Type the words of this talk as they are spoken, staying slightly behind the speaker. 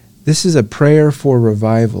This is a prayer for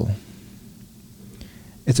revival.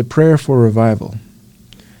 It's a prayer for revival.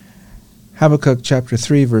 Habakkuk chapter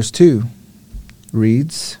 3, verse 2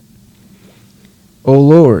 reads, O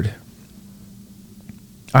Lord,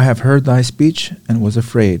 I have heard thy speech and was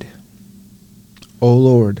afraid. O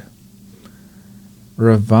Lord,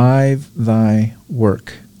 revive thy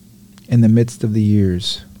work in the midst of the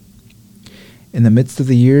years. In the midst of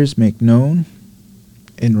the years make known,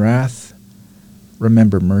 in wrath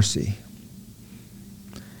remember mercy.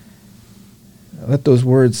 Let those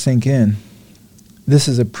words sink in. This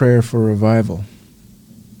is a prayer for revival.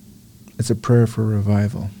 It's a prayer for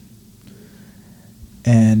revival.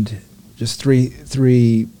 And just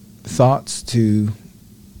three thoughts to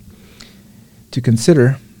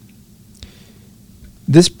consider.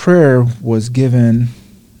 This prayer was given,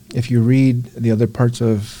 if you read the other parts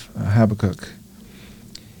of Habakkuk.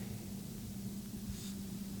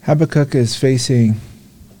 Habakkuk is facing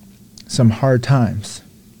some hard times.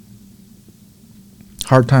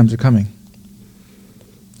 Hard times are coming.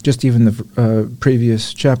 Just even the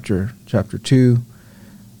previous chapter 2,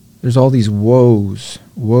 there's all these woes.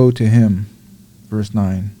 Woe to him, verse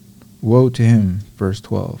 9. Woe to him, verse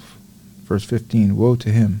 12. Verse 15, woe to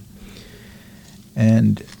him.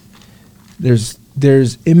 And there's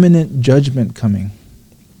imminent judgment coming.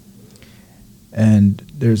 And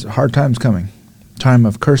there's hard times coming. Time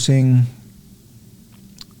of cursing,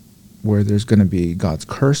 where there's going to be God's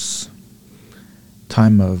curse.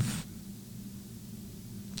 Time of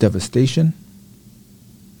devastation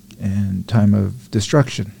and time of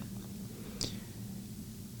destruction.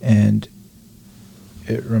 And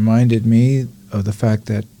it reminded me of the fact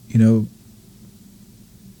that,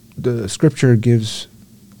 the scripture gives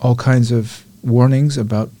all kinds of warnings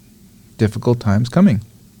about difficult times coming.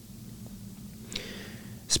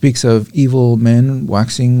 Speaks of evil men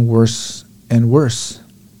waxing worse and worse.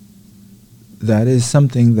 That is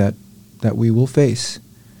something that we will face.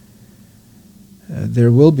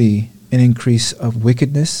 There will be an increase of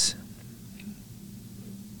wickedness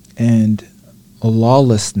and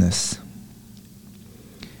lawlessness.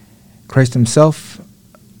 Christ himself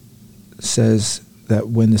says that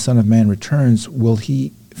when the Son of Man returns, will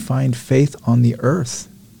he find faith on the earth?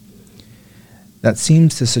 That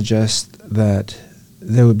seems to suggest that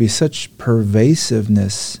there would be such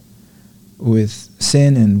pervasiveness with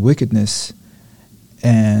sin and wickedness,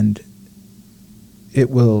 and it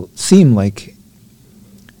will seem like,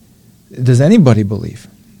 does anybody believe?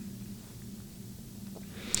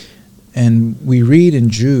 And we read in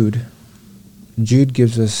Jude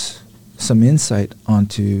gives us some insight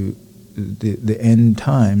onto the end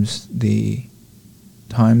times, the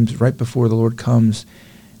times right before the Lord comes,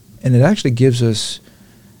 and it actually gives us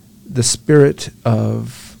the spirit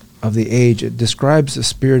of the age. It describes the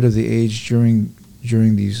spirit of the age during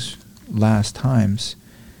these last times.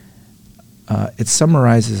 It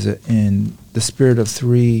summarizes it in the spirit of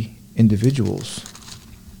three individuals.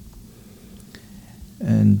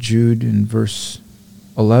 And Jude in verse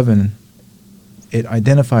 11, it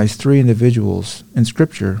identifies three individuals in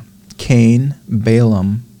Scripture: Cain,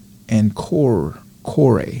 Balaam, and Korah.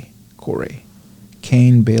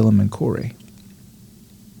 Cain, Balaam, and Korah.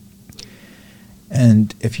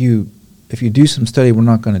 And if you do some study, we're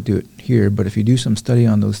not going to do it here, but if you do some study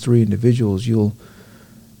on those three individuals, you'll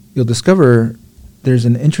discover there's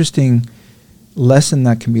an interesting lesson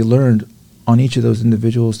that can be learned on each of those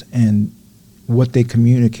individuals and what they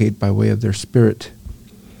communicate by way of their spirit.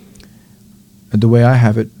 The way I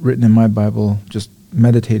have it written in my Bible, just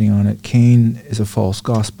meditating on it, Cain is a false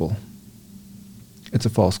gospel. It's a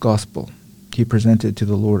false gospel. He presented to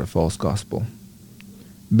the Lord a false gospel.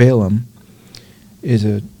 Balaam is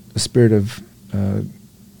a spirit of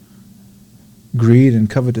greed and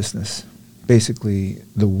covetousness, basically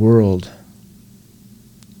the world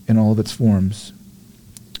in all of its forms.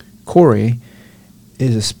 Korah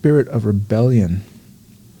is a spirit of rebellion,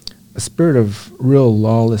 a spirit of real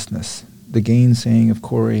lawlessness. The gainsaying of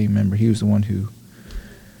Korah, remember, he was the one who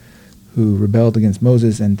rebelled against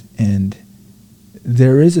Moses, and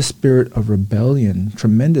there is a spirit of rebellion,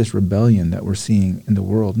 tremendous rebellion that we're seeing in the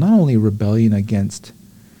world. Not only rebellion against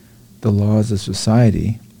the laws of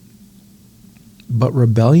society, but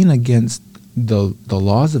rebellion against the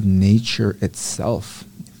laws of nature itself.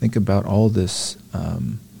 Think about all this,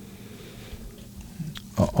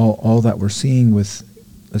 all that we're seeing with,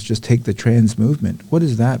 let's just take the trans movement. What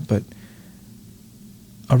is that but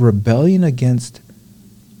a rebellion against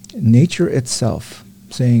nature itself,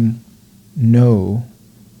 saying no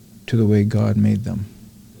to the way God made them?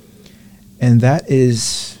 And that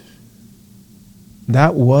is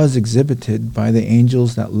that was exhibited by the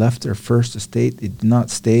angels that left their first estate. They did not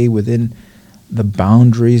stay within the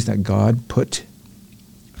boundaries that God put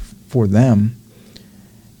for them.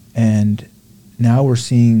 And now we're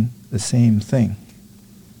seeing the same thing.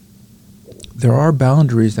 There are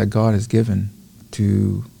boundaries that God has given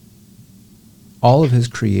to all of his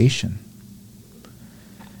creation.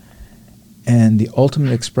 And the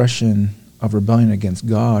ultimate expression of rebellion against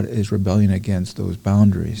God is rebellion against those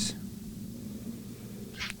boundaries.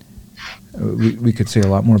 We could say a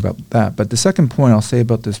lot more about that. But the second point I'll say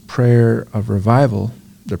about this prayer of revival,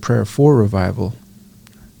 the prayer for revival,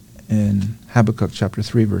 in Habakkuk chapter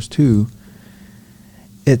 3, verse 2,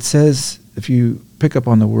 it says, if you pick up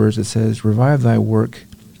on the words, it says, revive thy work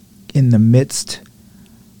in the midst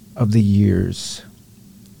of the years.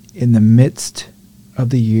 In the midst of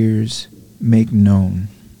the years, make known.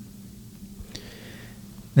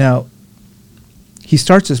 Now, he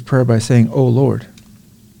starts his prayer by saying, O Lord.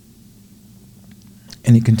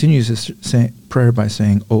 And he continues his prayer by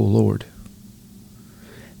saying, O Lord.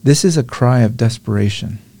 This is a cry of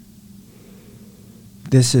desperation.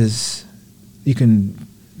 This is, you can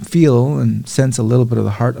feel and sense a little bit of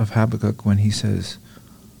the heart of Habakkuk when he says,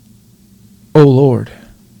 O Lord.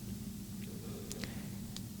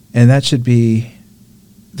 And that should be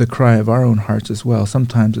the cry of our own hearts as well.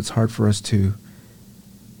 Sometimes it's hard for us to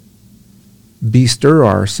bestir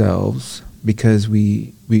ourselves because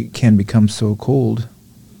we can become so cold.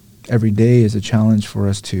 Every day is a challenge for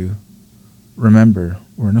us to remember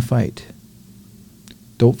we're in a fight.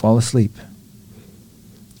 Don't fall asleep.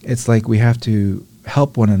 It's like we have to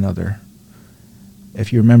help one another.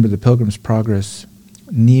 If you remember the Pilgrim's Progress,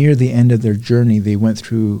 near the end of their journey, they went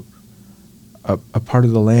through a part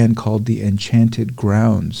of the land called the Enchanted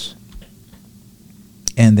Grounds.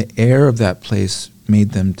 And the air of that place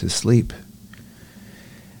made them to sleep.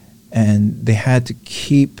 And they had to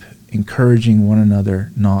keep encouraging one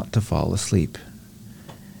another not to fall asleep.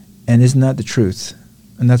 And isn't that the truth?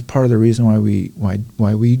 And that's part of the reason why we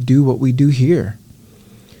do what we do here,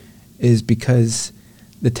 is because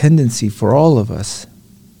the tendency for all of us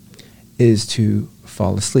is to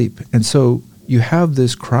fall asleep. And so you have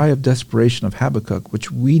this cry of desperation of Habakkuk, which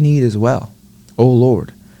we need as well. O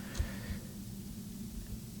Lord.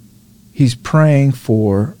 He's praying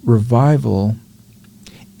for revival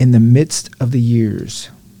in the midst of the years.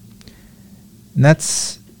 And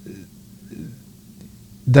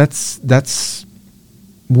that's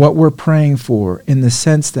what we're praying for, in the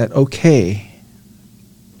sense that, okay,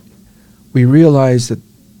 we realize that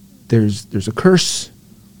there's a curse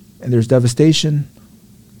and there's devastation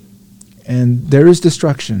and there is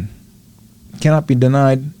destruction. It cannot be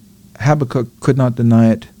denied. Habakkuk could not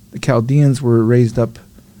deny it. The Chaldeans were raised up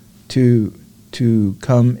to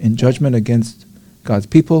come in judgment against God's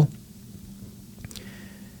people.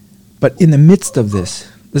 But in the midst of this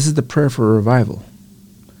is the prayer for revival.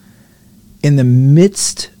 In the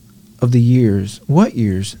midst of the years, what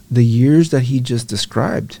years? The years that he just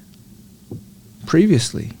described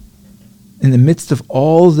previously. In the midst of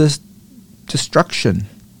all this destruction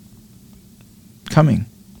coming,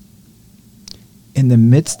 in the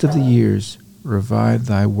midst of the years, revive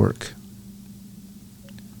thy work.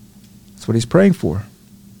 That's what he's praying for.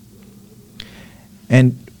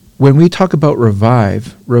 And when we talk about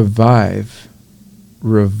revive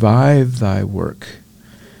thy work.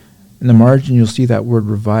 In the margin, you'll see that word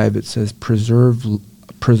revive. It says preserve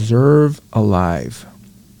alive.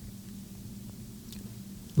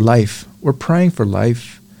 Life. We're praying for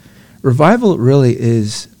life. Revival really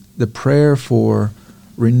is the prayer for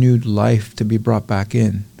renewed life to be brought back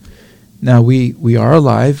in. Now, we are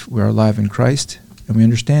alive. We are alive in Christ, and we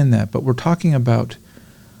understand that. But we're talking about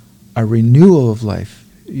a renewal of life.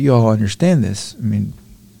 You all understand this. I mean,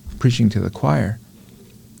 preaching to the choir.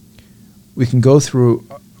 We can go through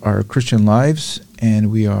our Christian lives, and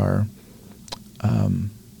we are,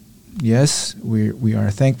 yes, we are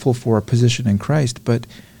thankful for our position in Christ, but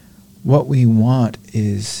what we want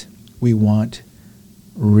is, we want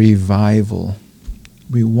revival.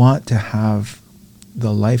 We want to have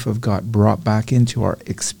the life of God brought back into our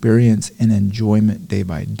experience and enjoyment day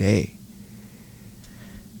by day.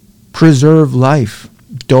 Preserve life.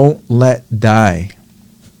 Don't let die.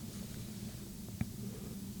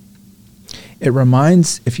 It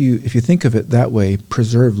reminds, if you think of it that way,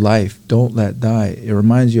 preserve life, don't let die. It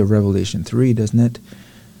reminds you of Revelation 3, doesn't it?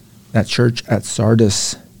 That church at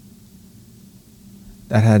Sardis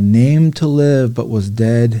that had name to live but was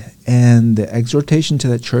dead, and the exhortation to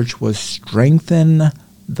that church was strengthen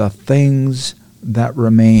the things that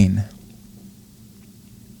remain,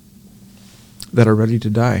 that are ready to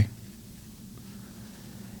die.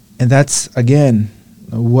 And that's, again,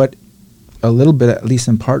 what, a little bit, at least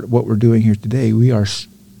in part, what we're doing here today. We are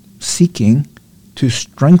seeking to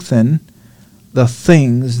strengthen the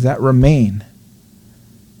things that remain,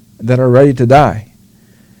 that are ready to die.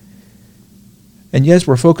 And yes,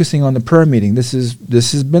 we're focusing on the prayer meeting. This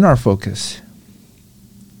has been our focus.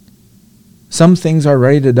 Some things are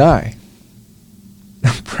ready to die.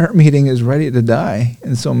 The prayer meeting is ready to die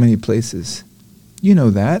in so many places. You know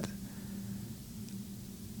that.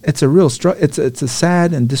 It's a real it's a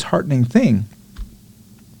sad and disheartening thing.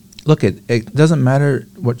 Look, it doesn't matter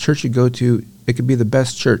what church you go to. It could be the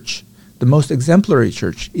best church, the most exemplary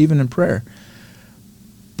church, even in prayer.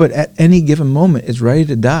 But at any given moment, it's ready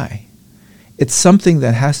to die. It's something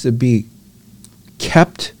that has to be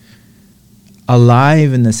kept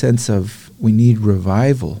alive in the sense of we need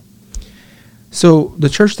revival. So the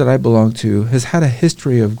church that I belong to has had a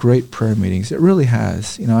history of great prayer meetings. It really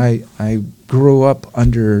has. You know, I grew up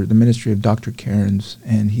under the ministry of Dr. Cairns,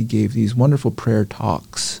 and he gave these wonderful prayer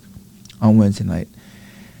talks on Wednesday night.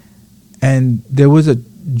 And there was a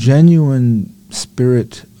genuine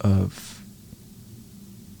spirit of,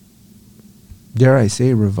 dare I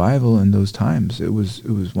say, revival in those times. It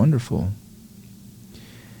was wonderful.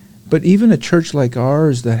 But even a church like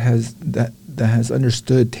ours that has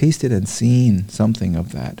understood, tasted, and seen something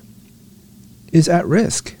of that is at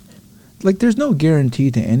risk. Like, there's no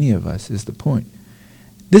guarantee to any of us, is the point.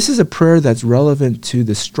 This is a prayer that's relevant to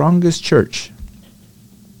the strongest church.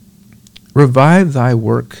 Revive thy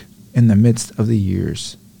work in the midst of the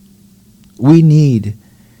years. We need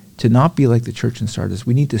to not be like the church in Sardis.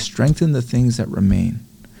 We need to strengthen the things that remain.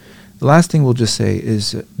 The last thing we'll just say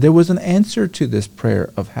is there was an answer to this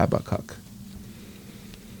prayer of Habakkuk.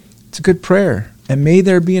 It's a good prayer, and may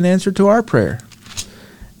there be an answer to our prayer.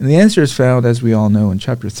 And the answer is found, as we all know, in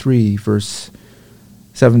chapter 3, verse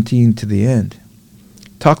 17 to the end.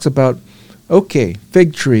 It talks about, okay,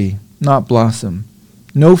 fig tree, not blossom,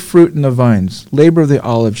 no fruit in the vines, labor of the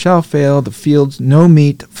olive shall fail, the fields, no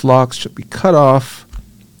meat, flocks shall be cut off,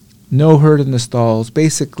 no herd in the stalls.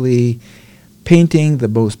 Basically, painting the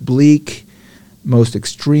most bleak, most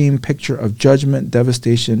extreme picture of judgment,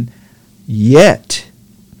 devastation. Yet,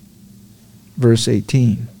 verse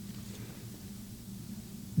 18,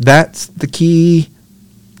 that's the key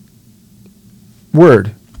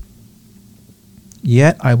word.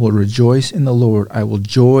 Yet I will rejoice in the Lord. I will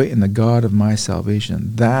joy in the God of my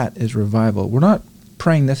salvation. That is revival. We're not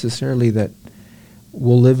praying necessarily that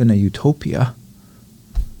we'll live in a utopia.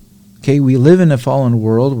 Okay, we live in a fallen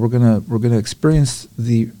world. We're gonna experience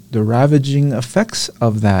the ravaging effects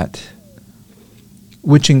of that,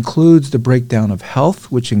 which includes the breakdown of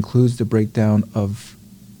health, which includes the breakdown of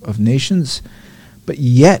nations. But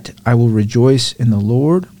yet I will rejoice in the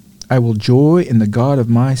Lord. I will joy in the God of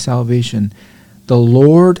my salvation. The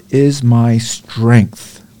Lord is my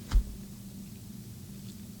strength.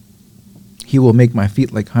 He will make my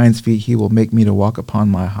feet like hinds' feet. He will make me to walk upon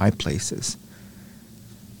my high places.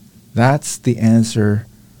 That's the answer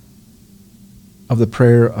of the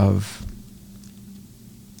prayer of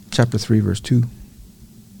chapter 3, verse 2.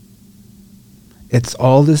 It's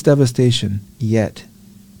all this devastation, yet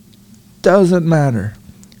doesn't matter.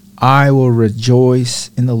 I will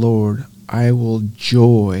rejoice in the Lord. I will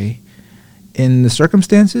joy in the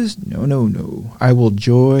circumstances. No. I will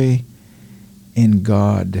joy in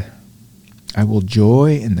God. I will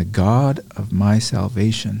joy in the God of my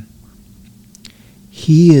salvation.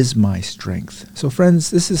 He is my strength. So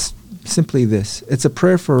friends, this is simply this. It's a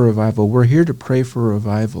prayer for revival. We're here to pray for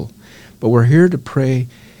revival, but we're here to pray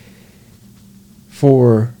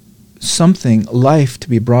for something, life, to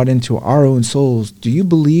be brought into our own souls. Do you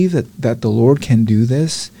believe that the Lord can do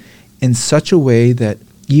this in such a way that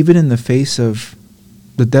even in the face of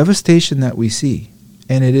the devastation that we see,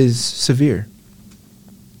 and it is severe,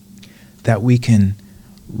 that we can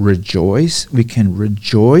rejoice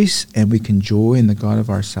and we can joy in the God of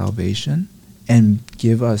our salvation and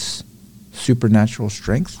give us supernatural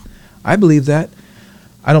strength? I believe that.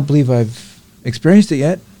 I don't believe I've experienced it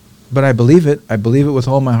yet, but I believe it. I believe it with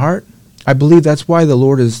all my heart. I believe that's why the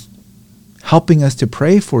Lord is helping us to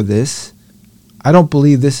pray for this. I don't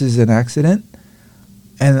believe this is an accident.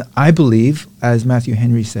 And I believe, as Matthew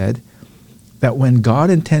Henry said, that when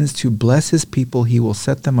God intends to bless his people, he will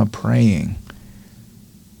set them a-praying.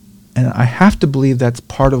 And I have to believe that's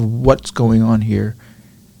part of what's going on here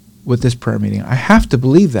with this prayer meeting. I have to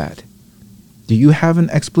believe that. Do you have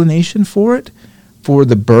an explanation for it? For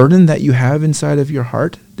the burden that you have inside of your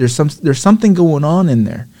heart? There's something going on in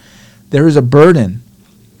there. There is a burden.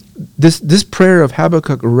 This prayer of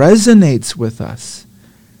Habakkuk resonates with us.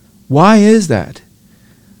 Why is that?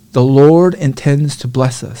 The Lord intends to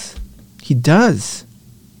bless us. He does.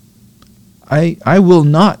 I will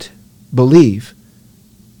not believe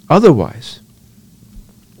otherwise.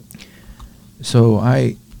 So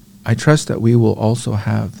I trust that we will also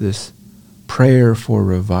have this prayer for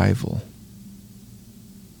revival.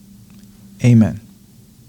 Amen.